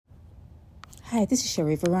Hi, this is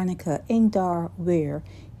Sherry Veronica. Indar Weir.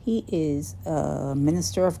 He is a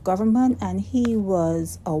minister of government and he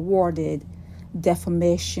was awarded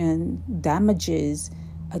defamation damages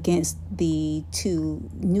against the two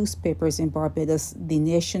newspapers in Barbados, the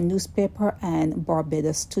Nation newspaper and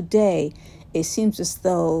Barbados Today. It seems as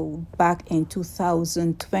though back in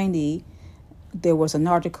 2020, there was an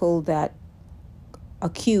article that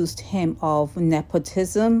accused him of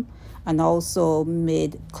nepotism and also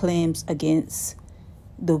made claims against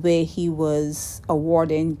the way he was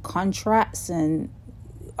awarding contracts and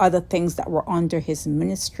other things that were under his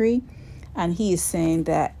ministry. And he is saying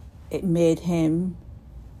that it made him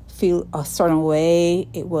feel a certain way.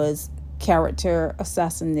 It was character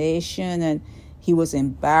assassination and he was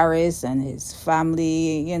embarrassed and his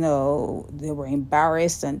family, they were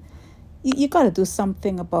embarrassed. And you got to do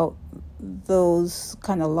something about those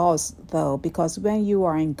kind of laws, though, because when you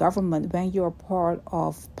are in government, when you're part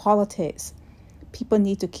of politics, people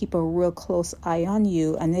need to keep a real close eye on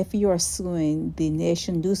you. And if you are suing the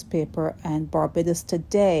Nation newspaper and Barbados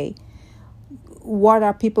Today, what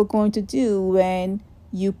are people going to do when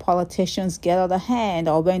you politicians get out of hand,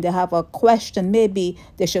 or when they have a question? Maybe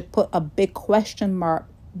they should put a big question mark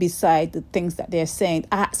beside the things that they're saying.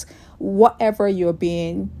 Ask whatever you're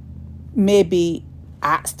being maybe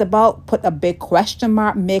asked about, put a big question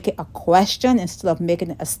mark, make it a question instead of making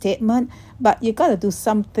it a statement. But you got to do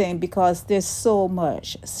something because there's so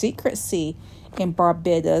much secrecy in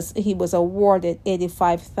Barbados. He was awarded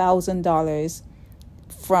 $85,000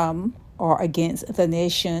 from or against the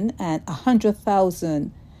Nation and $100,000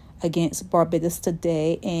 against Barbados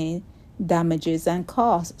Today in damages and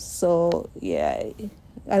costs. So yeah,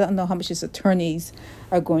 I don't know how much his attorneys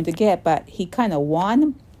are going to get, but he kind of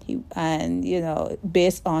won.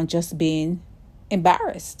 Based on just being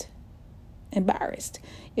embarrassed.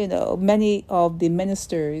 Many of the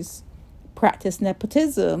ministers practice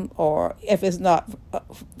nepotism, or if it's not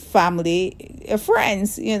family,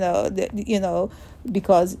 friends,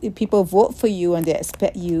 because people vote for you and they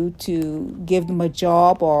expect you to give them a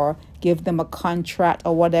job or give them a contract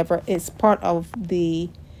or whatever. It's part of the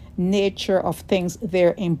nature of things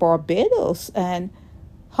there in Barbados. And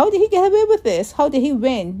how did he get away with this? How did he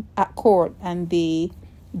win at court? And the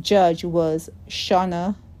judge was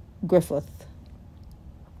Shauna Griffith,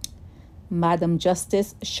 Madam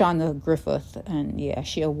Justice Shauna Griffith. And yeah,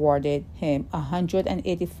 she awarded him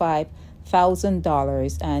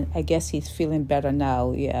 $185,000. And I guess he's feeling better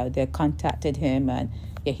now. Yeah, they contacted him and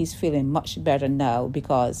yeah, he's feeling much better now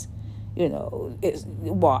because, it's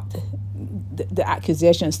what? The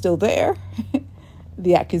accusation is still there.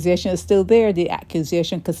 The accusation is still there. The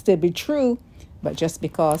accusation could still be true. But just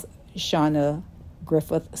because Shauna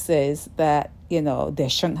Griffith says that, they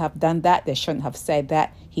shouldn't have done that, they shouldn't have said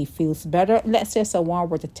that, he feels better. Let's say someone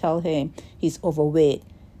were to tell him he's overweight.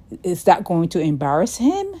 Is that going to embarrass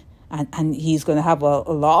him? And he's going to have a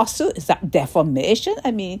lawsuit? Is that defamation? I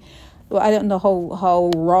mean, I don't know how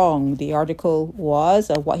wrong the article was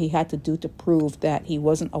or what he had to do to prove that he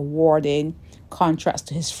wasn't awarding contracts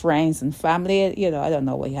to his friends and family. I don't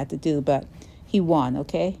know what he had to do, but he won,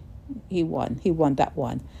 okay? He won that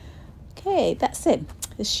one. Okay, that's it.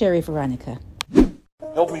 It's Sherry Veronica.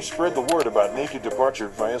 Help me spread the word about Naked Departure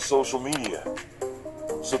via social media.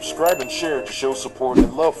 Subscribe and share to show support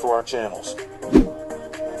and love for our channels.